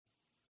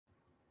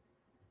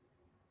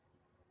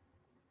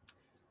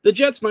The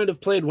Jets might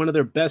have played one of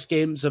their best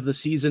games of the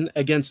season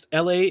against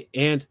LA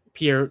and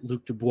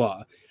Pierre-Luc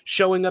Dubois,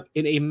 showing up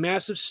in a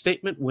massive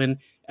statement win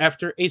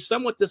after a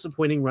somewhat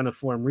disappointing run of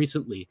form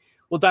recently.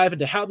 We'll dive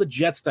into how the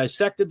Jets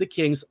dissected the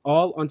Kings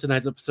all on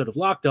tonight's episode of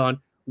Locked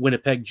On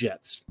Winnipeg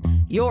Jets.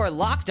 You're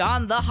Locked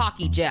On the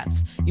Hockey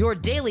Jets, your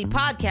daily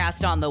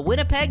podcast on the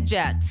Winnipeg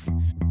Jets.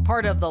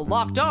 Part of the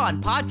Locked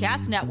On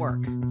Podcast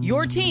Network,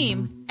 your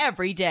team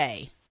every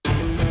day.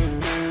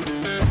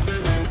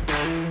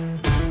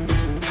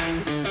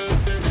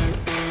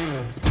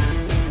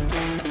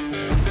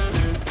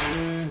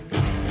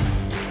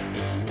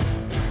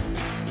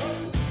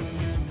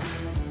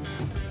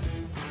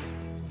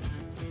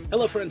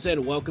 Hello, friends,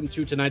 and welcome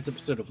to tonight's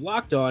episode of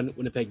Locked On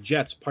Winnipeg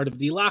Jets, part of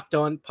the Locked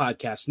On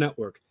Podcast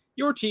Network,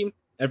 your team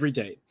every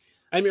day.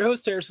 I'm your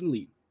host, Harrison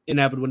Lee, an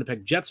avid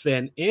Winnipeg Jets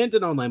fan and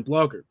an online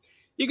blogger.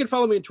 You can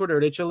follow me on Twitter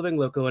at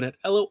HLivingLoco and at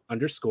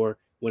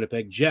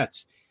LO_Winnipeg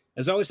Jets.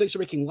 As always, thanks for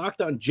making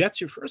Locked On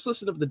Jets your first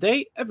listen of the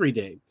day every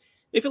day.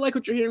 If you like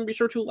what you're hearing, be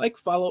sure to like,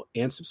 follow,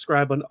 and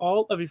subscribe on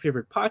all of your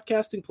favorite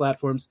podcasting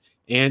platforms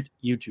and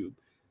YouTube.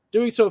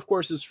 Doing so, of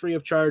course, is free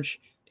of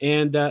charge.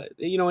 And, it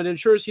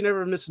ensures you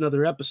never miss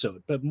another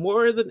episode. But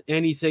more than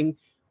anything,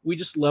 we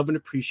just love and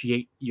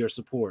appreciate your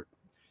support.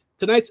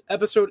 Tonight's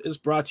episode is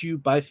brought to you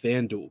by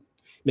FanDuel.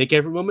 Make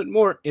every moment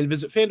more and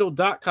visit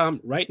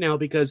FanDuel.com right now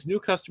because new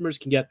customers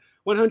can get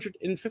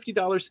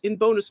 $150 in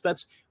bonus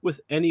bets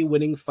with any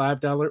winning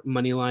 $5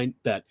 moneyline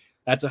bet.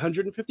 That's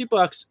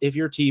 $150 if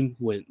your team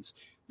wins.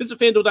 Visit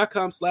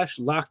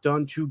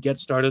FanDuel.com/LockedOn to get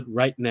started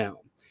right now.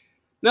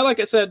 Now, like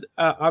I said,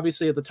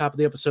 obviously at the top of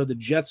the episode, the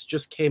Jets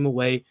just came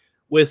away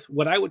with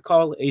what I would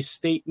call a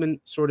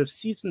statement sort of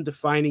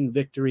season-defining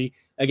victory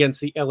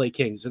against the LA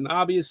Kings. And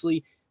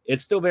obviously,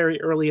 it's still very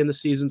early in the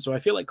season, so I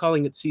feel like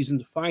calling it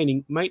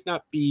season-defining might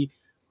not be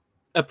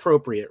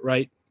appropriate,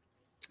 right?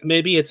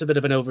 Maybe it's a bit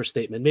of an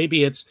overstatement.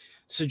 Maybe it's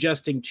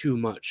suggesting too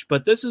much.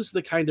 But this is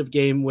the kind of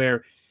game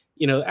where,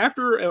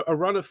 after a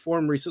run of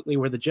form recently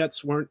where the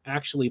Jets weren't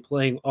actually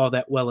playing all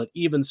that well at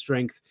even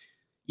strength,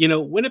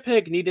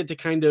 Winnipeg needed to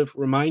kind of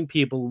remind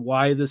people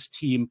why this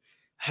team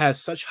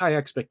has such high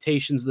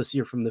expectations this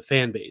year from the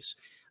fan base.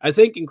 I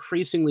think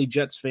increasingly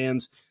Jets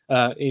fans,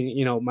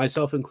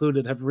 myself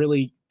included, have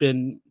really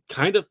been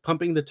kind of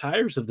pumping the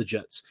tires of the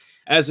Jets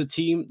as a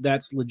team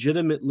that's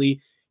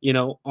legitimately,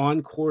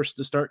 on course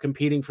to start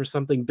competing for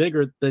something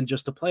bigger than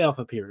just a playoff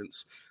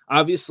appearance.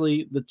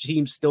 Obviously, the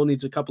team still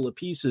needs a couple of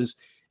pieces,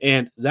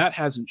 and that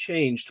hasn't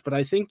changed, but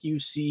I think you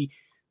see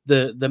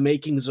the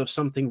makings of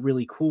something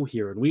really cool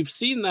here, and we've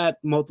seen that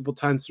multiple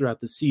times throughout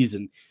the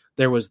season.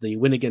 There was the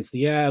win against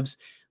the Avs.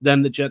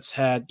 Then the Jets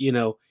had,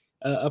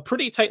 a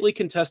pretty tightly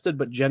contested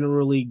but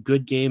generally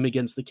good game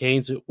against the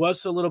Canes. It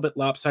was a little bit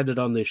lopsided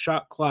on the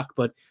shot clock,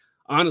 but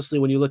honestly,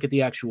 when you look at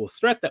the actual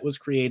threat that was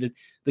created,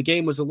 the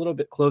game was a little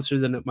bit closer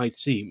than it might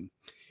seem.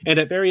 And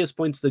at various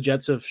points, the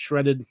Jets have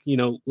shredded,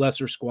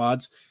 lesser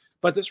squads.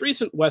 But this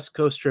recent West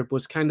Coast trip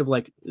was kind of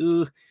like,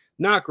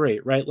 not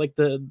great, right? Like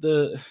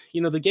the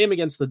game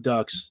against the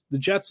Ducks, the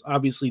Jets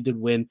obviously did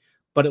win,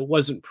 but it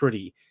wasn't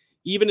pretty.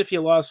 Even if you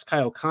lost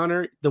Kyle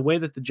Connor, the way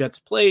that the Jets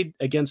played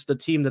against a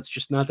team that's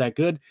just not that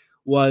good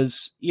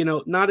was,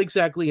 not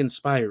exactly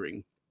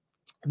inspiring.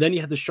 Then you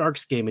had the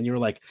Sharks game and you were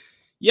like,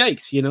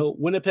 yikes,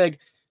 Winnipeg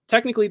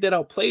technically did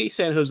outplay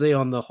San Jose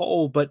on the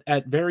whole, but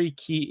at very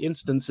key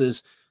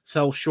instances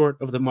fell short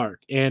of the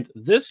mark. And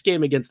this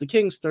game against the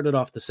Kings started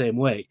off the same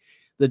way.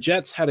 The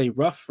Jets had a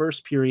rough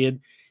first period,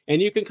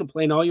 and you can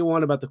complain all you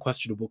want about the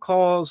questionable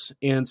calls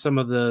and some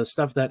of the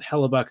stuff that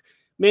Hellebuck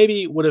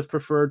maybe would have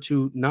preferred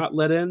to not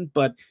let in,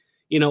 but,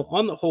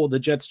 on the whole, the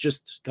Jets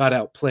just got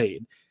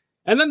outplayed.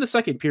 And then the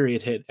second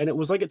period hit, and it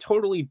was like a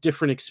totally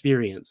different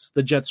experience.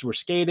 The Jets were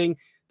skating,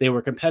 they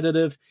were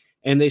competitive,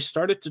 and they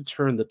started to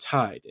turn the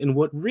tide. And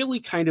what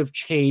really kind of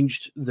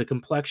changed the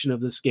complexion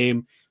of this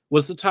game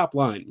was the top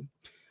line.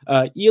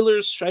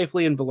 Ehlers,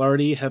 Scheifele, and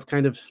Vilardi have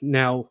kind of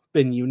now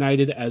been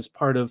united as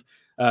part of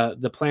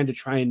the plan to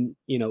try and,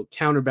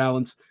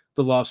 counterbalance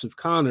the loss of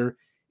Connor.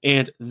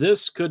 And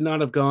this could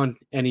not have gone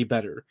any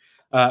better.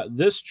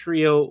 This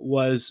trio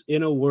was,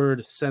 in a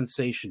word,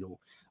 sensational.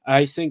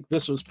 I think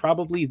this was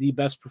probably the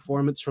best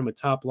performance from a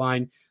top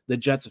line the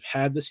Jets have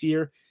had this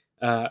year.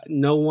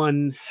 No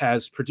one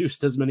has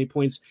produced as many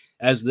points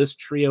as this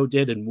trio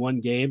did in one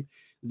game.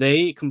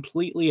 They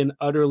completely and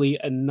utterly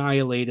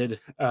annihilated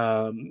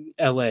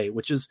LA,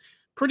 which is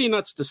pretty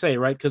nuts to say,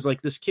 right? Because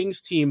this Kings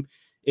team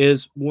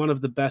is one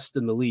of the best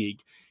in the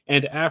league.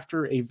 And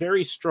after a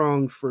very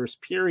strong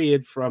first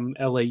period from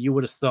LA, you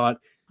would have thought,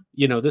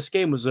 this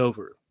game was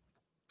over.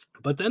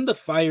 But then the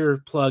fire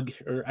plug,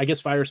 or I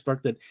guess fire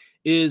spark that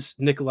is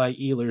Nikolai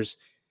Ehlers,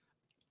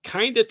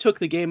 kind of took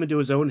the game into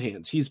his own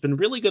hands. He's been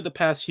really good the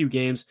past few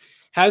games,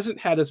 hasn't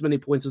had as many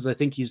points as I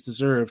think he's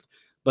deserved.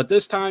 But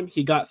this time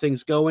he got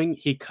things going.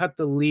 He cut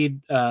the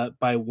lead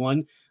by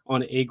one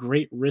on a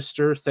great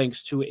wrister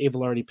thanks to a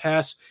Vilardi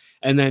pass.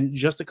 And then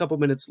just a couple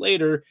minutes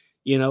later,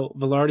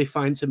 Vilardi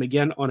finds him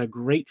again on a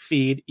great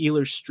feed.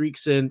 Ehlers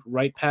streaks in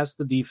right past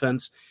the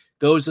defense,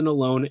 goes in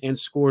alone and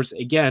scores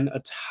again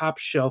a top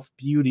shelf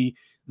beauty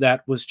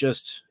that was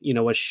just,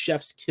 a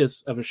chef's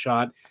kiss of a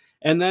shot.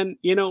 And then,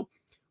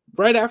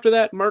 right after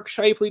that, Mark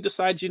Scheifele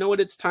decides,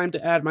 it's time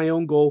to add my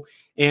own goal.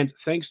 And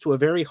thanks to a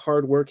very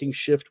hard-working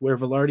shift where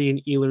Vilardi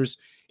and Ehlers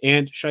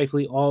and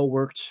Scheifele all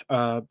worked,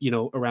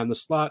 around the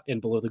slot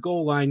and below the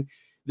goal line,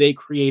 they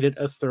created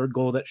a third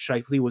goal that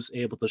Scheifele was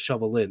able to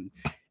shovel in.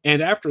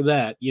 And after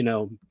that,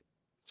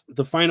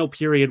 the final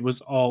period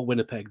was all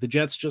Winnipeg. The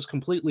Jets just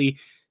completely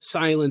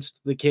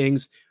silenced the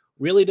Kings,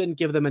 really didn't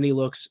give them any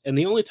looks. And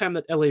the only time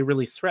that LA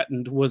really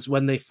threatened was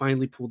when they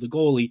finally pulled the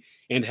goalie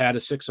and had a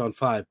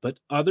 6-on-5. But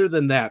other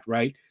than that,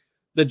 right,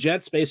 the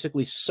Jets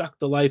basically sucked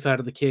the life out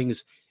of the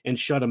Kings and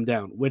shut them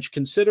down, which,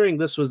 considering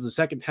this was the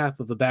second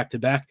half of a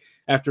back-to-back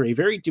after a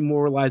very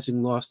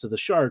demoralizing loss to the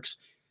Sharks,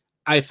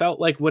 I felt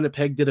like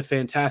Winnipeg did a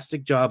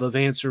fantastic job of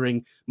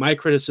answering my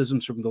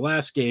criticisms from the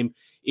last game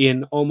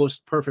in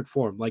almost perfect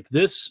form. Like,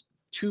 this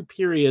 2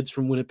 periods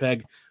from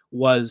Winnipeg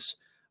was,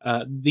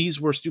 these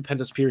were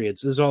stupendous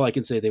periods. This is all I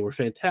can say. They were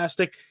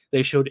fantastic.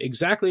 They showed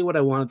exactly what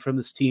I wanted from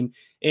this team.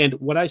 And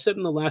what I said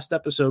in the last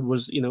episode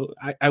was,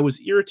 I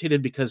was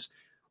irritated because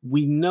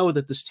we know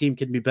that this team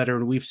can be better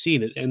and we've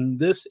seen it. And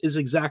this is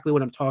exactly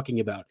what I'm talking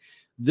about.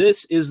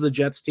 This is the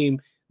Jets team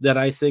that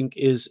I think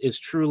is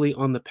truly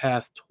on the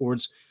path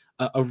towards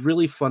a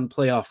really fun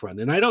playoff run.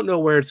 And I don't know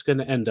where it's going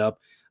to end up.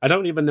 I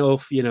don't even know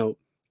if,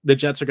 the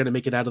Jets are going to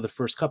make it out of the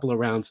first couple of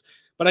rounds.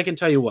 But I can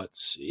tell you what,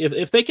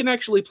 if they can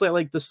actually play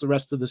like this the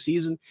rest of the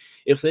season,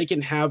 if they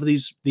can have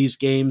these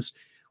games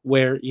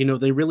where,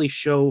 they really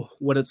show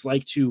what it's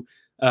like to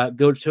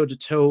go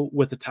toe-to-toe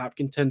with the top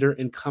contender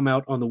and come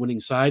out on the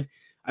winning side,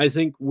 I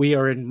think we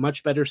are in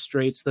much better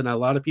straits than a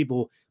lot of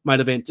people might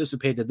have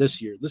anticipated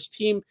this year. This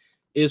team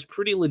is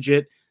pretty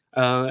legit.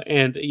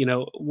 And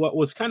what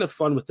was kind of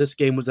fun with this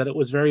game was that it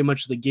was very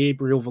much the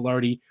Gabriel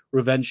Vilardi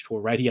revenge tour,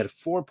 right? He had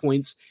 4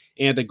 points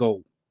and a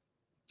goal.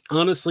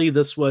 Honestly,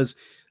 this was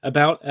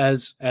about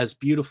as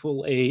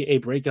beautiful a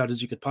breakout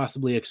as you could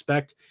possibly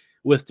expect,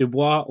 with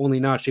Dubois only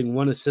notching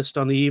 1 assist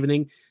on the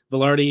evening.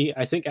 Vilardi,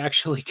 I think,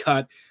 actually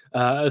got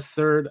a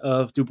third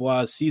of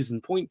Dubois'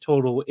 season point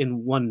total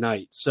in one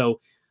night. So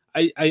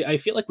I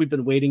feel like we've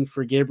been waiting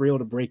for Gabriel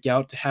to break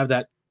out, to have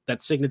that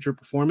signature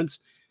performance.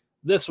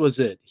 This was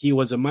it. He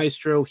was a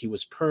maestro. He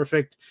was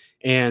perfect.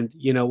 And,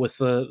 with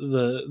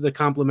the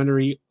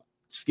complementary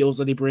skills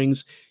that he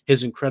brings,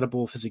 his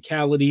incredible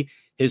physicality,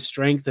 his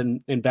strength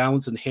and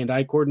balance and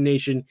hand-eye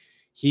coordination,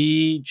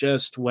 he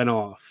just went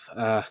off.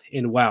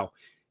 And wow,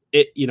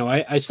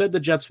 I said the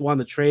Jets won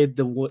the trade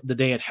the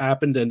day it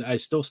happened, and I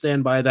still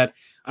stand by that.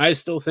 I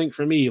still think,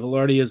 for me,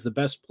 Vilardi is the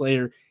best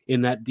player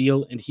in that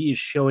deal, and he is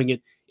showing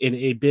it in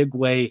a big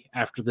way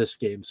after this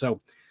game.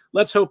 So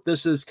let's hope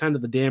this is kind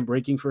of the dam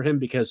breaking for him,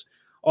 because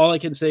all I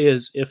can say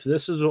is, if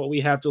this is what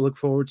we have to look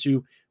forward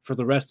to for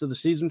the rest of the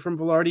season from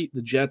Vilardi,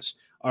 the Jets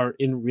are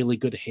in really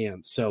good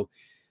hands. So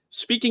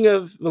speaking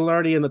of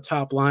Vilardi in the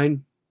top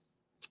line,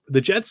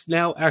 the Jets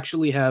now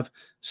actually have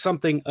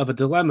something of a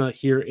dilemma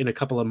here in a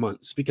couple of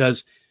months,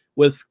 because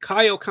with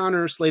Kai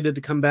O'Connor slated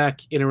to come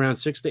back in around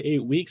 6 to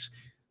 8 weeks,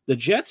 the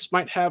Jets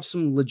might have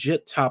some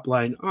legit top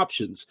line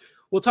options.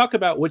 We'll talk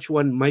about which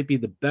one might be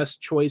the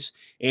best choice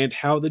and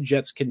how the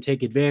Jets can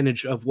take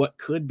advantage of what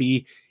could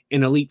be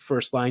an elite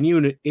first-line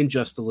unit in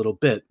just a little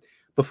bit.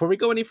 Before we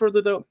go any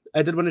further, though,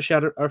 I did want to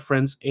shout out our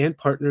friends and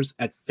partners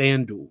at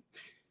FanDuel.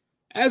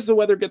 As the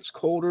weather gets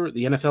colder,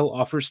 the NFL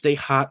offers stay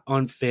hot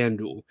on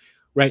FanDuel.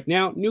 Right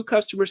now, new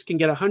customers can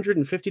get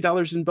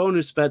 $150 in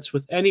bonus bets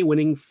with any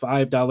winning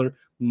 $5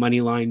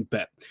 moneyline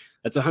bet.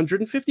 That's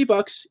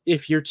 $150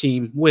 if your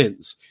team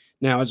wins.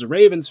 Now, as a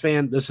Ravens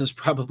fan, this is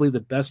probably the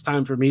best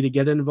time for me to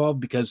get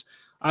involved, because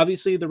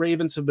obviously the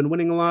Ravens have been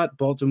winning a lot.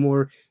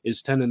 Baltimore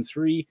is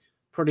 10-3,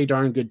 pretty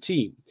darn good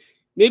team.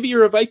 Maybe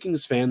you're a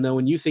Vikings fan, though,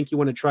 and you think you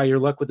want to try your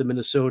luck with the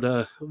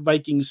Minnesota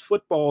Vikings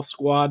football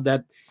squad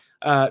that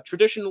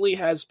traditionally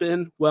has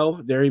been, well,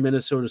 very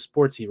Minnesota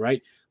sportsy,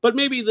 right? But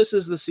maybe this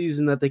is the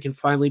season that they can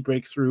finally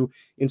break through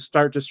and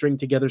start to string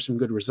together some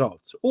good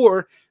results.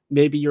 Or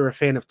maybe you're a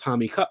fan of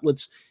Tommy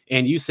Cutlets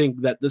and you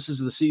think that this is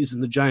the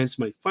season the Giants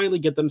might finally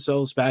get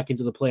themselves back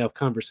into the playoff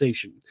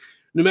conversation.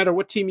 No matter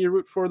what team you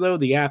root for, though,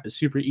 the app is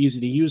super easy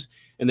to use,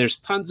 and there's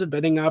tons of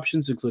betting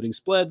options, including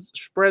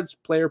spreads,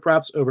 player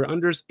props,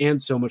 over-unders, and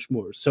so much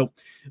more. So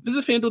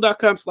visit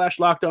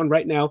FanDuel.com/LockedOn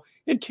right now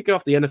and kick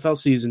off the NFL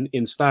season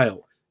in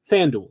style.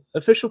 FanDuel,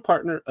 official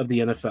partner of the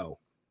NFL.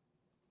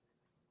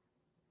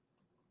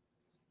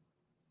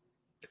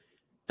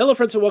 Hello,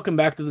 friends, and welcome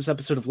back to this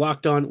episode of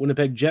Locked On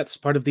Winnipeg Jets,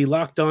 part of the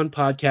Locked On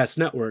Podcast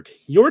Network,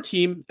 your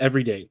team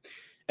every day.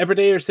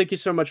 Everydayers, thank you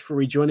so much for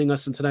rejoining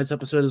us in tonight's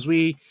episode as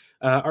we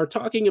are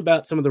talking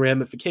about some of the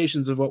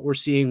ramifications of what we're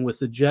seeing with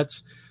the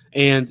Jets,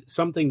 and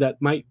something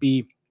that might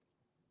be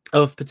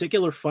of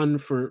particular fun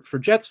for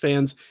Jets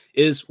fans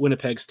is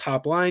Winnipeg's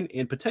top line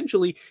and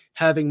potentially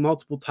having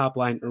multiple top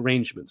line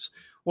arrangements.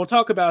 We'll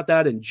talk about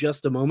that in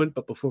just a moment,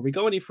 but before we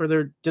go any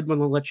further, did want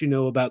to let you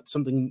know about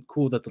something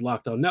cool that the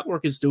Locked On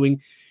Network is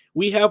doing.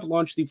 we have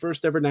launched the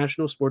first ever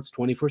national sports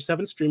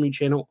 24/7 streaming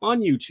channel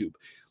on YouTube.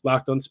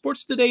 Locked On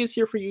Sports Today is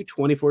here for you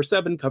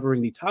 24/7,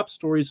 covering the top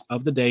stories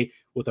of the day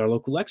with our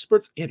local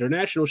experts and our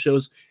national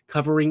shows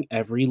covering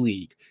every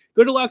league.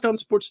 Go to Locked On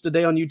Sports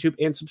Today on YouTube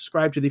and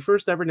subscribe to the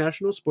first ever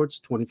national sports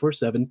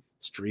 24/7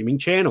 streaming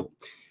channel.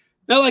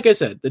 Now, like I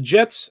said, the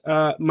Jets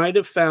might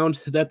have found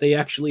that they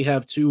actually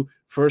have two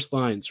first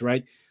lines,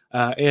 right?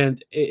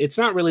 And it's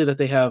not really that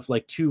they have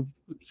like two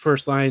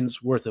first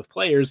lines worth of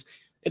players.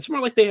 It's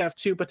more like they have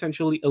two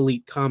potentially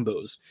elite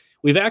combos.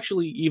 We've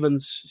actually even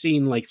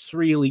seen like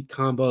three elite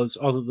combos,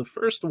 although the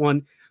first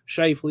one,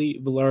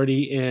 Scheifele,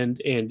 Vilardi,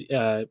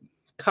 and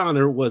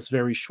Connor, was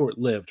very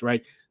short-lived,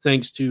 right?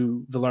 Thanks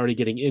to Vilardi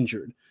getting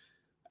injured.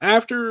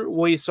 After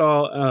we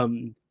saw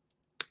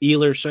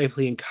Ehlers,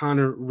 Scheifele, and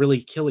Connor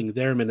really killing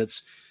their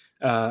minutes,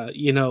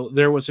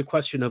 there was a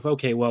question of,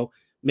 okay, well,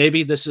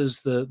 maybe this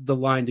is the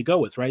line to go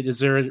with, right? Is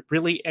there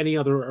really any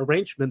other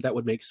arrangement that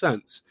would make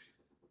sense?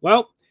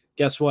 Well,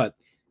 guess what?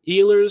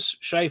 Ehlers,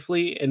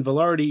 Scheifele, and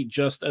Vilardi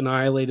just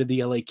annihilated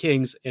the LA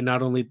Kings, and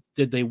not only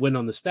did they win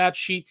on the stat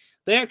sheet,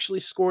 they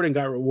actually scored and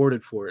got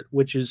rewarded for it,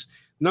 which is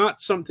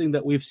not something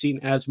that we've seen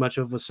as much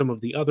of with some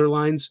of the other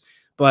lines.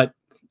 But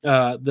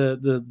the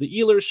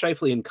Ehlers,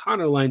 Scheifele, and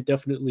Connor line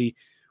definitely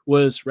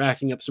was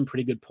racking up some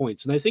pretty good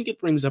points. And I think it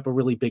brings up a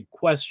really big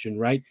question,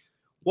 right?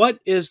 What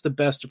is the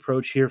best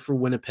approach here for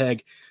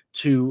Winnipeg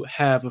to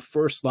have a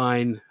first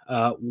line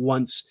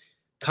once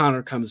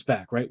Connor comes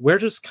back, right? Where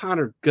does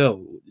Connor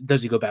go?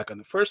 Does he go back on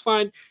the first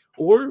line,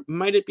 or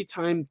might it be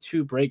time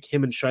to break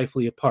him and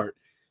Scheifele apart?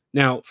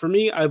 Now, for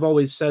me, I've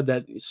always said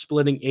that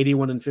splitting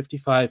 81 and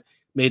 55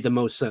 made the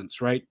most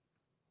sense, right?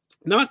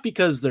 Not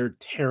because they're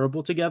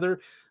terrible together.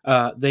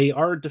 They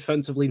are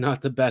defensively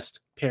not the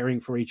best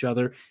pairing for each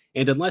other,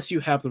 and unless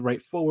you have the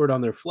right forward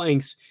on their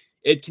flanks,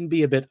 it can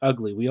be a bit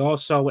ugly. We all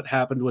saw what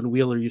happened when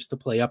Wheeler used to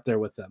play up there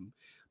with them.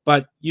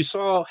 But you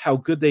saw how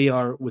good they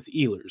are with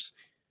Ehlers.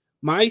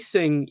 My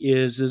thing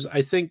is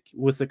I think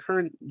with the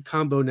current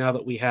combo now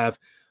that we have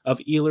of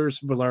Ehlers,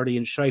 Vilardi,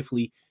 and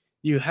Scheifele,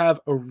 you have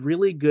a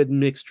really good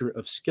mixture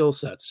of skill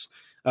sets.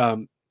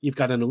 You've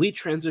got an elite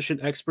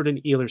transition expert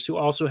in Ehlers, who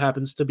also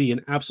happens to be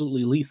an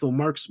absolutely lethal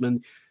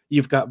marksman.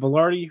 You've got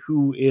Vilardi,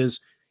 who is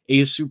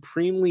a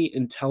supremely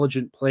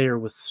intelligent player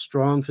with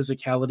strong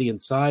physicality and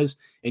size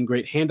and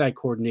great hand-eye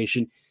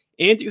coordination.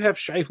 And you have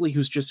Scheifele,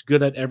 who's just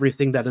good at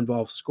everything that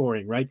involves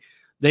scoring, right?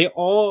 They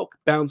all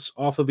bounce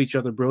off of each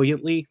other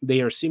brilliantly.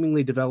 They are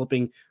seemingly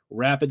developing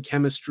rapid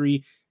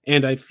chemistry,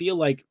 and I feel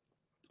like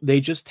they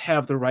just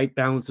have the right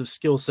balance of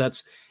skill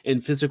sets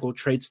and physical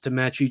traits to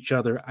match each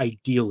other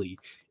ideally.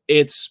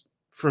 It's,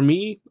 for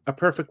me, a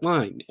perfect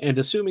line, and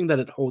assuming that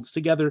it holds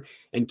together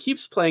and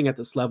keeps playing at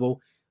this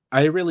level,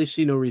 I really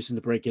see no reason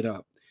to break it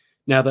up.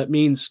 Now, that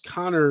means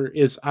Connor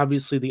is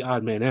obviously the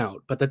odd man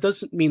out, but that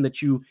doesn't mean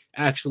that you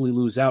actually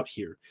lose out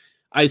here.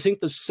 I think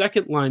the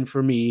second line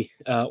for me,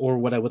 or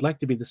what I would like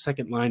to be the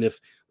second line if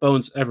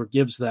Bones ever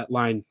gives that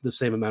line the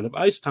same amount of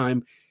ice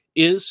time,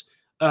 is,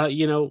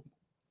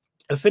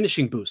 a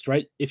finishing boost,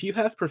 right? If you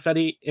have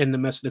Perfetti and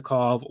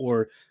Nemesnikov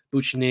or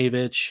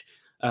Buchnevich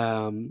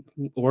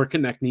or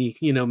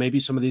Konechny, maybe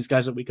some of these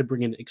guys that we could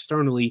bring in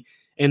externally,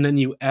 and then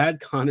you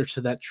add Connor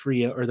to that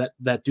trio or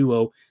that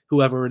duo,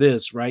 whoever it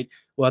is, right?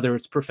 Whether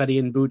it's Perfetti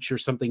and Buch or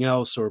something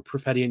else, or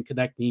Perfetti and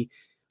Konechny,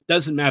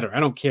 doesn't matter.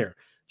 I don't care.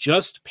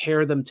 Just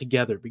pair them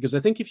together, because I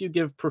think if you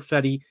give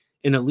Perfetti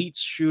an elite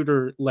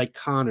shooter like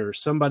Connor,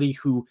 somebody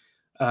who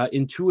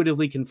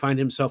intuitively can find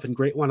himself in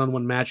great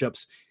one-on-one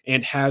matchups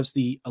and has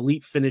the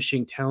elite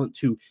finishing talent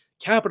to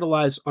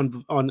capitalize on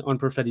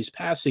Perfetti's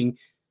passing,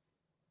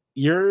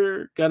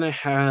 you're going to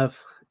have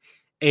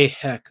a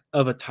heck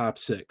of a top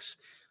six.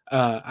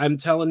 I'm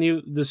telling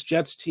you, this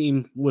Jets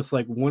team with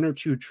like one or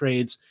two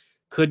trades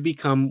could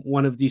become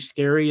one of the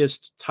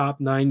scariest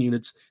top 9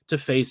 units to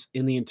face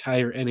in the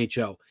entire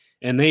NHL.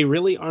 And they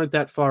really aren't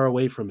that far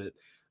away from it.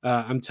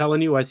 I'm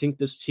telling you, I think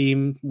this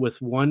team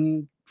with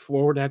one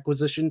forward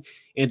acquisition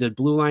and a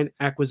blue line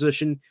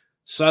acquisition,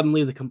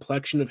 suddenly the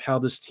complexion of how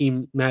this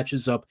team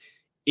matches up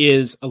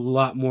is a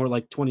lot more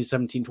like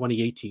 2017,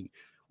 2018.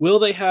 Will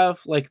they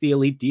have like the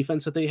elite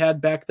defense that they had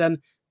back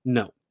then?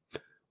 No.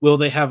 Will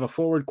they have a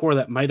forward core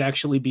that might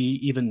actually be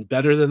even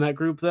better than that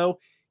group, though?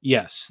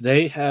 Yes,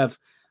 they have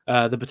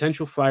the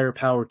potential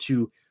firepower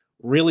to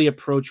really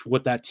approach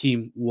what that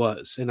team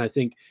was. And I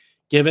think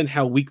given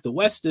how weak the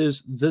West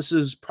is, this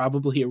is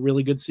probably a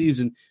really good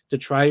season to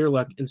try your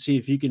luck and see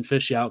if you can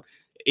fish out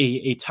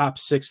a top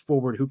 6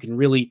 forward who can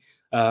really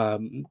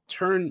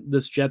turn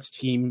this Jets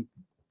team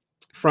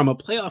from a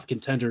playoff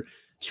contender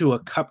to a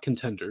cup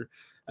contender.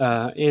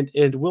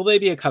 And will they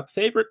be a cup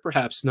favorite?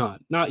 Perhaps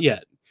not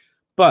yet,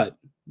 but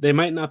they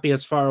might not be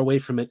as far away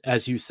from it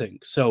as you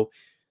think. So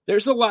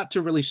there's a lot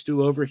to really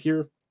stew over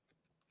here.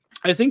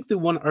 I think the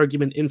one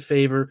argument in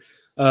favor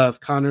of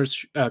Connor,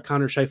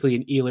 Scheifele,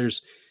 and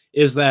Ehlers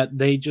is that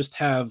they just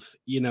have,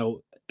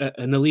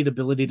 an elite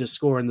ability to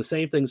score. And the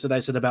same things that I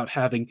said about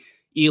having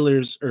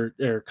Ehlers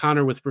or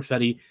Connor with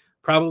Perfetti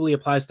probably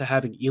applies to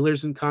having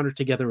Ehlers and Connor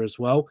together as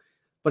well.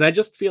 But I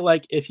just feel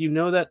like if you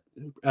know that,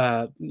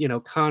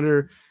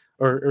 Connor,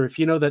 or if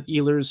you know that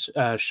Ehlers,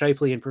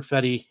 Scheifele, and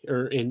Perfetti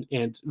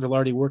and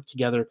Vilardi work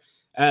together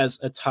as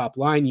a top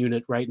line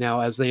unit right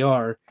now, as they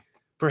are,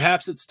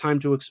 perhaps it's time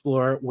to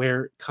explore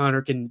where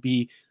Connor can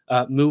be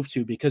moved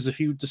to. Because if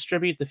you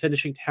distribute the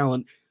finishing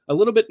talent a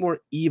little bit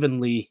more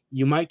evenly,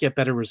 you might get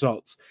better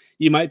results.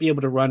 You might be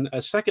able to run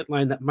a second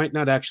line that might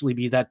not actually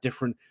be that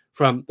different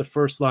from the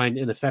first line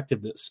in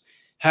effectiveness.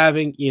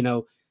 Having,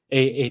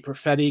 a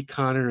Perfetti,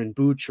 Connor, and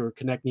Booch or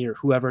Konechny or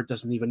whoever, it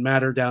doesn't even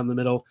matter down the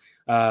middle.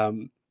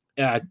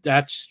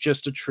 That's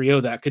just a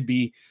trio that could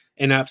be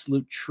an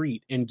absolute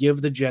treat and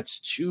give the Jets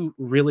two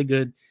really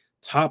good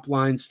top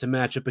lines to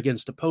match up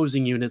against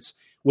opposing units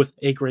with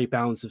a great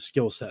balance of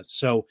skill sets.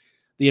 So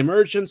the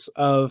emergence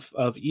of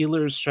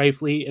Ehlers,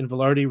 Scheifele, and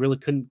Vilardi really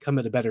couldn't come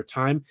at a better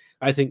time.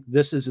 I think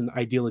this is an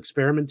ideal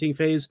experimenting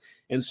phase,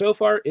 and so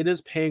far it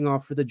is paying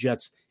off for the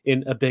Jets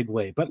in a big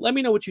way. But let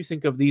me know what you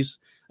think of these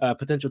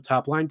potential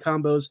top line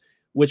combos.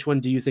 Which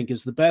one do you think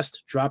is the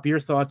best? Drop your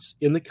thoughts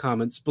in the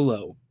comments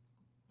below.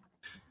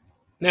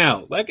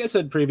 Now, like I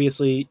said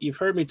previously, you've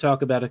heard me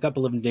talk about a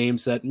couple of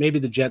names that maybe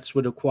the Jets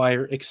would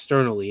acquire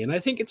externally, and I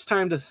think it's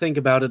time to think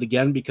about it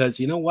again because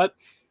you know what?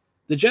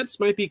 The Jets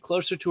might be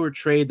closer to a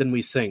trade than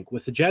we think.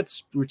 With the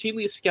Jets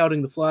routinely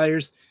scouting the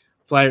Flyers,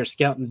 Flyers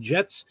scouting the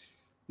Jets,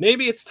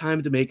 maybe it's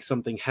time to make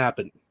something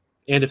happen.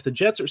 And if the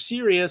Jets are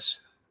serious,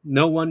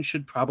 no one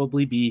should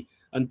probably be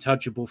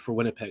untouchable for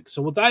Winnipeg.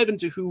 So we'll dive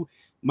into who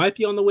might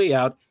be on the way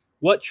out,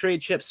 what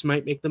trade chips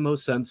might make the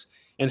most sense,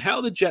 and how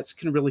the Jets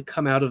can really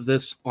come out of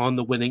this on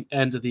the winning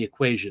end of the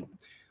equation.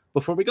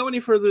 Before we go any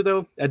further,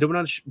 though, I did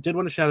want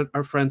to shout out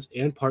our friends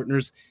and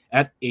partners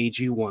at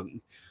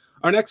AG1.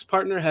 Our next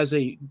partner has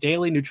a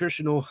daily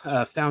nutritional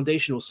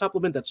foundational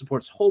supplement that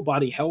supports whole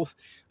body health.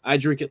 I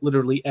drink it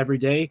literally every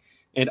day,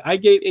 and I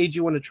gave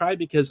AG1 a try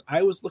because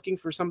I was looking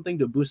for something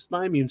to boost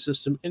my immune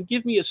system and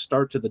give me a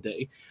start to the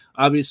day.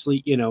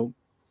 Obviously,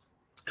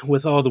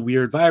 with all the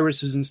weird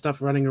viruses and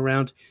stuff running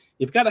around,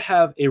 you've got to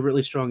have a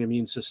really strong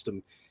immune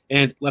system.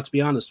 And let's be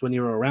honest, when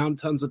you're around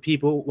tons of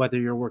people, whether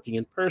you're working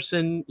in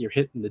person, you're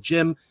hitting the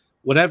gym,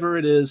 whatever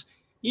it is,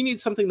 you need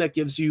something that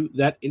gives you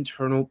that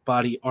internal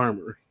body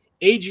armor.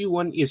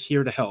 AG1 is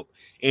here to help,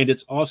 and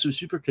it's also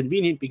super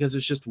convenient because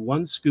it's just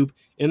one scoop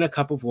in a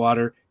cup of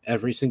water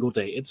every single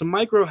day. It's a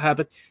micro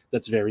habit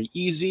that's very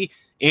easy,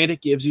 and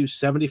it gives you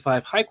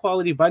 75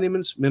 high-quality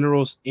vitamins,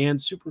 minerals, and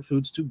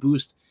superfoods to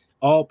boost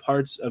all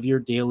parts of your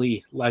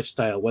daily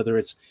lifestyle, whether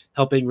it's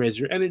helping raise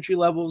your energy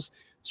levels,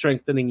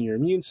 strengthening your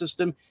immune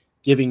system,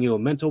 giving you a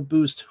mental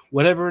boost,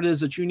 whatever it is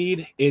that you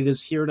need, it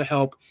is here to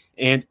help,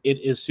 and it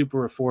is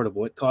super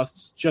affordable. It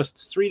costs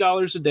just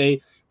 $3 a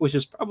day, which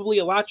is probably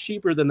a lot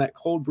cheaper than that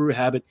cold brew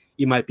habit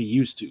you might be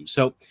used to.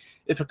 So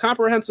if a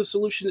comprehensive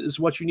solution is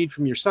what you need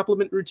from your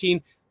supplement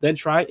routine, then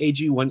try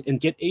AG1 and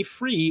get a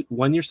free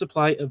 1-year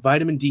supply of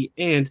vitamin D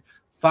and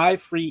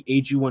 5 free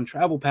AG1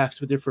 travel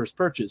packs with your first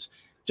purchase.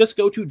 Just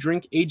go to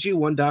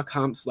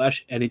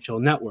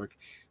drinkag1.com/NHL Network.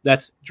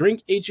 That's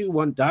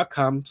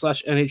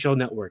drinkag1.com/NHL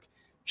Network.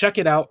 Check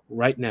it out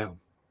right now.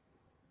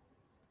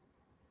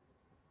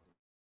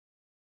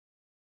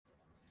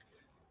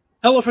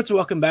 Hello, friends.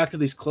 Welcome back to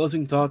these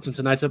closing thoughts on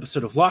tonight's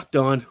episode of Locked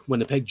On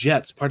Winnipeg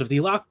Jets, part of the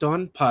Locked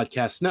On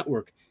Podcast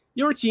Network.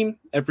 Your team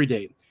every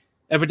day.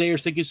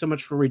 Everydayers, thank you so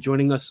much for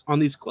rejoining us on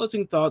these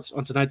closing thoughts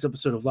on tonight's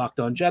episode of Locked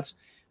On Jets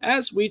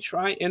as we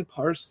try and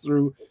parse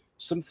through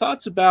some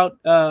thoughts about,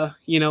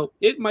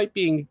 it might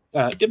be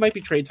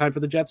trade time for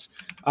the Jets.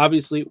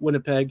 Obviously,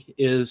 Winnipeg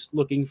is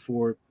looking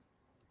for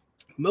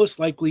most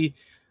likely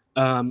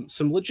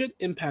some legit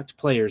impact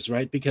players,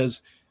 right?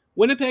 Because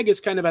Winnipeg is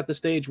kind of at the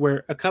stage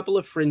where a couple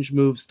of fringe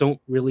moves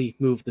don't really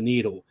move the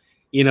needle.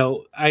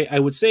 I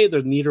would say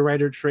the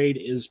Niederreiter trade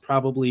is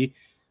probably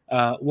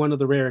one of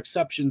the rare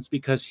exceptions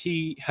because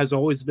he has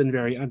always been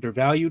very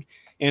undervalued.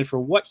 And for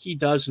what he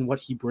does and what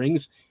he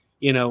brings,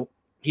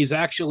 he's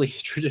actually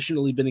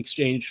traditionally been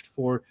exchanged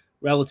for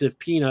relative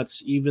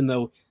peanuts, even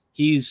though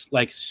he's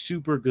like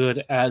super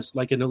good as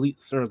like an elite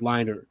third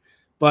liner.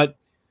 But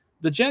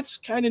the Jets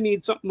kind of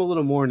need something a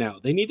little more now.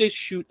 They need to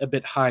shoot a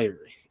bit higher.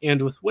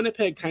 And with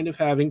Winnipeg kind of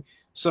having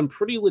some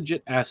pretty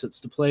legit assets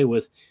to play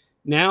with,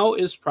 now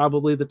is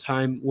probably the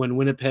time when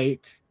Winnipeg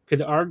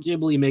could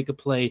arguably make a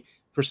play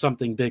for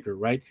something bigger,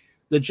 right?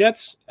 The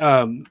Jets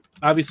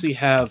obviously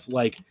have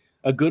like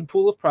a good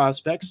pool of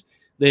prospects.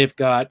 They've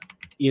got,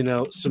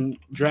 some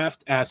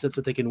draft assets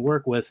that they can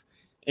work with.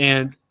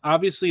 And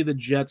obviously the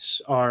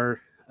Jets are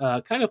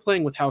kind of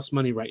playing with house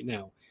money right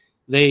now.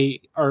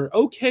 They are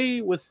okay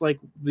with like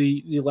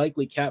the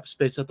likely cap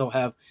space that they'll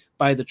have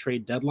by the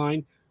trade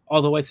deadline.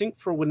 Although I think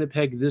for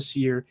Winnipeg this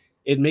year,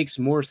 it makes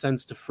more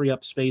sense to free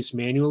up space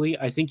manually.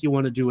 I think you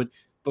want to do it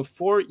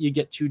before you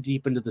get too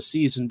deep into the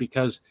season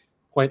because,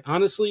 quite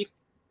honestly,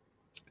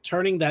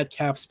 turning that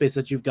cap space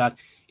that you've got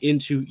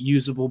into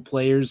usable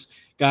players,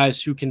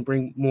 guys who can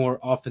bring more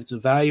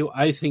offensive value,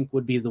 I think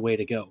would be the way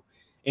to go.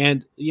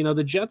 And,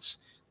 the Jets,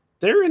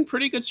 they're in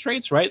pretty good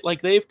straits, right?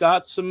 Like they've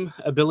got some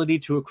ability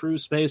to accrue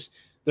space.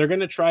 they're going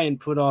to try and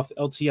put off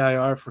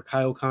LTIR for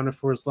Kyle Connor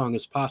for as long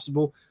as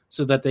possible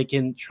so that they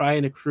can try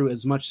and accrue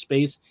as much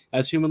space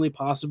as humanly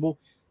possible.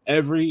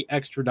 Every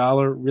extra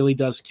dollar really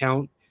does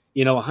count.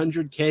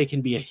 100K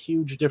can be a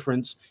huge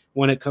difference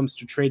when it comes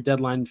to trade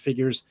deadline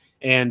figures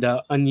and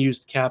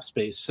unused cap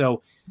space.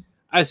 So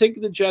I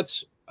think the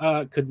Jets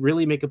could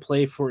really make a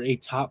play for a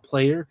top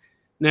player.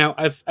 Now,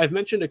 I've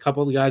mentioned a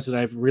couple of the guys that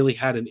I've really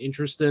had an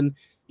interest in.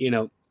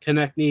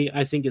 Konechny,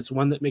 I think, is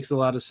one that makes a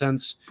lot of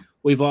sense.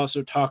 We've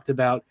also talked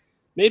about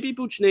maybe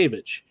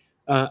Buchnevich.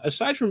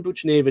 Aside from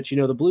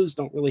Buchnevich, the Blues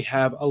don't really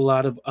have a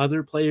lot of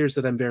other players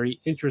that I'm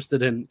very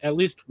interested in, at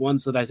least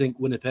ones that I think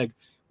Winnipeg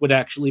would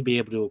actually be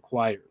able to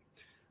acquire.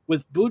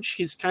 With Buch,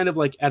 he's kind of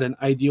like at an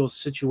ideal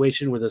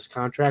situation with his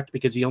contract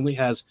because he only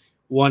has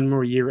one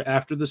more year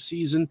after the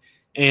season.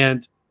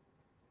 And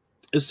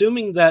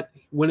assuming that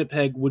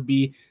Winnipeg would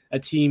be a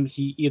team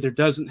he either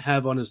doesn't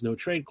have on his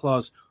no-trade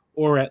clause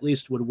or at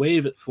least would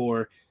waive it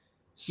for,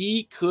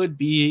 he could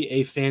be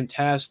a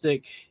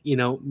fantastic,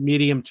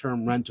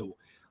 medium-term rental.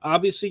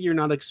 Obviously, you're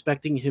not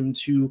expecting him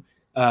to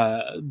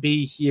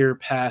be here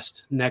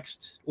past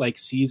next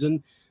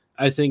season.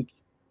 I think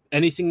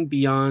anything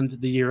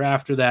beyond the year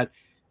after that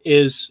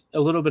is a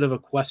little bit of a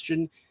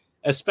question,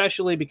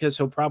 especially because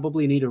he'll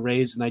probably need a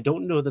raise, and I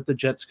don't know that the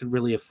Jets could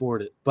really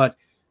afford it. But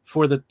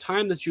for the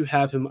time that you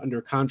have him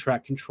under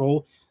contract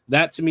control,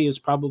 that to me is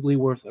probably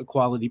worth a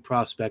quality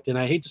prospect. And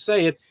I hate to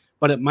say it,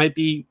 but it might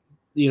be,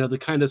 the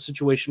kind of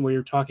situation where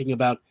you're talking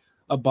about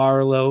a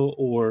Barlow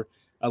or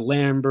a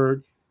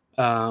Lambert,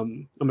 a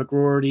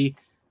McGroarty.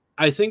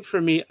 I think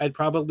for me, I'd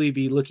probably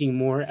be looking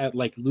more at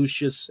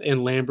Lucius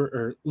and Lambert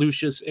or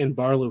Lucius and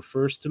Barlow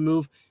first to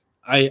move.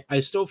 I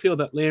still feel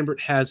that Lambert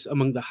has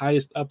among the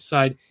highest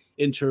upside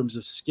in terms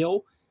of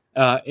skill,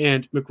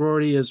 and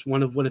McGroarty is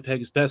one of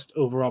Winnipeg's best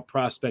overall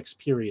prospects,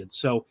 period.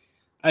 So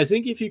I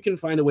think if you can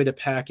find a way to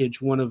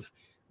package one of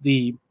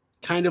the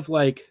kind of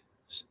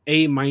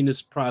A-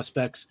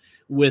 prospects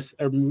with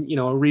a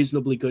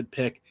reasonably good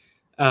pick,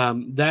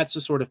 that's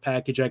the sort of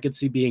package I could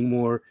see being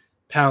more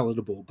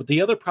palatable. But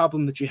the other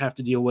problem that you have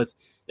to deal with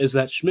is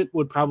that Schmidt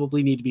would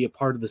probably need to be a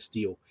part of this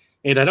deal.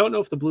 And I don't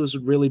know if the Blues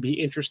would really be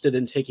interested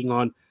in taking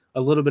on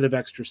a little bit of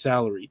extra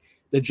salary.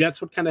 The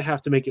Jets would kind of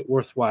have to make it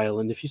worthwhile.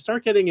 And if you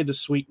start getting into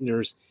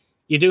sweeteners,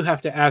 you do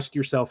have to ask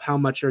yourself, how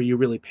much are you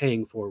really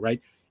paying for, right?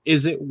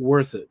 Is it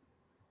worth it?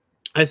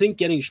 I think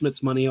getting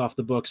Schmidt's money off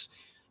the books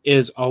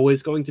is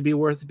always going to be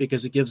worth it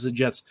because it gives the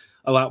Jets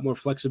a lot more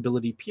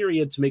flexibility,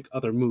 period, to make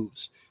other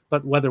moves.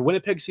 But whether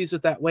Winnipeg sees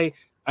it that way,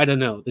 I don't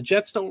know. The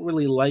Jets don't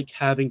really like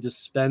having to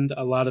spend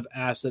a lot of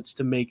assets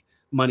to make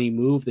money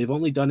move. They've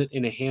only done it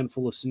in a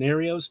handful of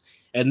scenarios,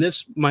 and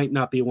this might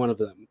not be one of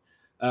them.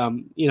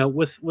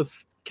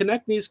 With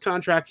Konechny's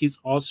contract, he's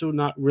also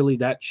not really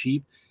that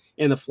cheap,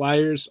 and the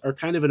Flyers are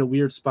kind of in a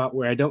weird spot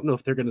where I don't know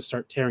if they're going to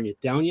start tearing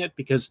it down yet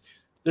because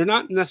they're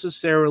not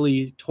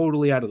necessarily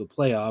totally out of the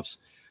playoffs,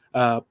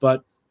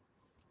 but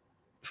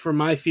for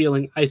my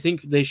feeling, I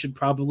think they should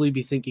probably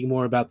be thinking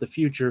more about the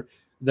future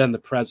than the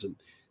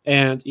present.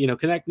 And,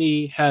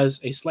 Konechny has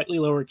a slightly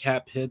lower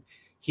cap hit.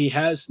 He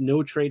has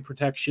no trade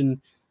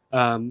protection.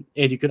 And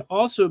you could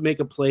also make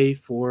a play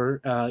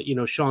for,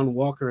 Sean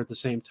Walker at the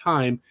same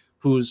time,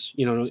 who's,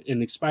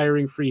 an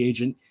expiring free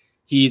agent.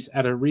 He's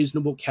at a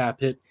reasonable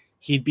cap hit.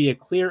 He'd be a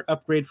clear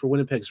upgrade for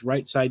Winnipeg's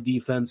right side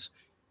defense.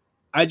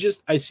 I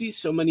see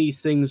so many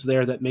things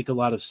there that make a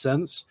lot of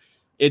sense.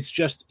 It's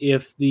just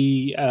if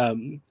the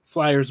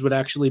Flyers would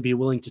actually be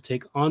willing to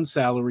take on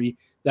salary,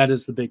 that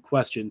is the big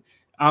question.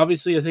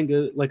 Obviously, I think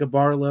a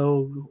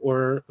Barlow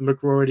or a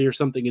McGroarty or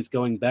something is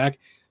going back,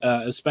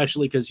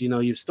 especially because,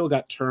 you've still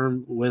got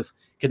term with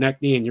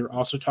Konechny, and you're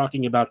also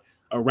talking about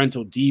a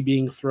rental D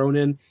being thrown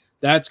in.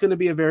 That's going to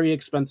be a very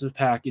expensive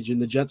package,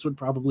 and the Jets would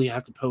probably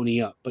have to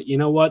pony up. But you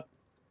know what?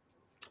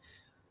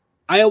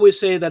 I always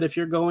say that if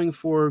you're going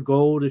for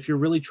gold, if you're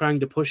really trying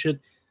to push it,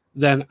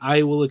 then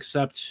I will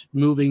accept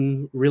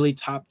moving really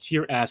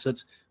top-tier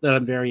assets that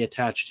I'm very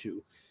attached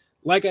to.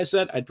 Like I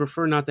said, I'd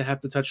prefer not to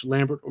have to touch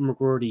Lambert or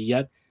McGroarty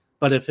yet,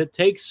 but if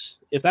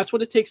that's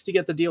what it takes to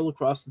get the deal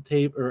across the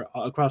tape or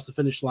across the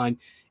finish line,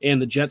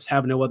 and the Jets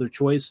have no other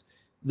choice,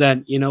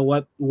 then you know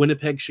what?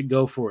 Winnipeg should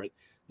go for it.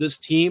 This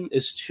team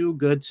is too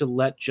good to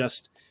let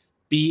just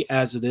be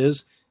as it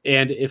is.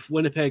 And if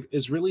Winnipeg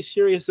is really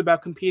serious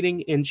about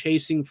competing and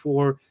chasing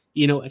for,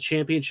 a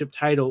championship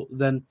title,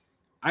 then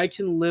I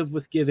can live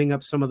with giving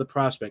up some of the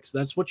prospects.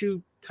 That's what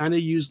you kind of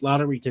use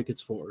lottery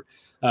tickets for.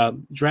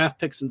 Draft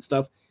picks and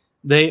stuff,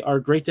 they are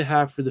great to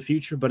have for the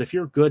future. But if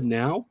you're good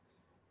now,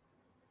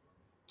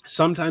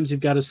 sometimes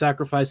you've got to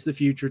sacrifice the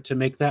future to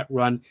make that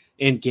run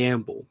and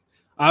gamble.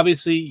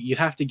 Obviously, you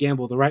have to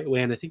gamble the right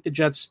way. And I think the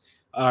Jets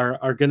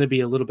are going to be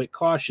a little bit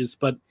cautious.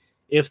 But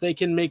if they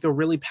can make a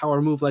really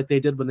power move like they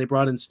did when they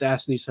brought in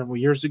Stastny several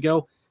years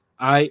ago,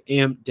 I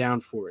am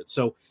down for it.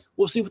 So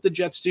we'll see what the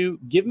Jets do.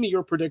 Give me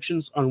your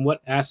predictions on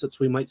what assets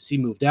we might see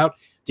moved out.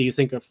 Do you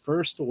think a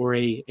first or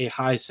a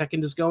high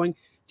second is going?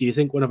 Do you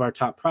think one of our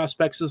top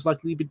prospects is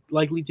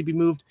likely to be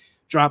moved?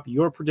 Drop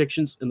your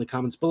predictions in the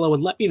comments below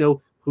and let me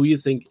know who you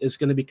think is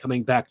going to be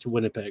coming back to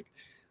Winnipeg.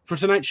 For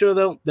tonight's show,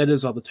 though, that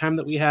is all the time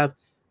that we have.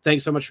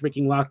 Thanks so much for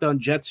making Locked On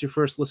Jets your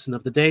first listen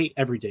of the day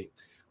every day.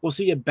 We'll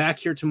see you back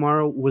here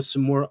tomorrow with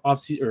some more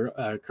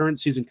current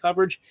season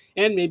coverage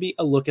and maybe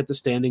a look at the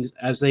standings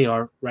as they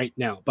are right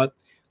now. But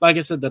like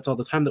I said, that's all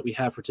the time that we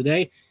have for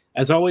today.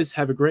 As always,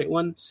 have a great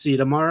one. See you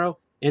tomorrow,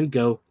 and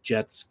go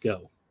Jets,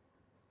 go.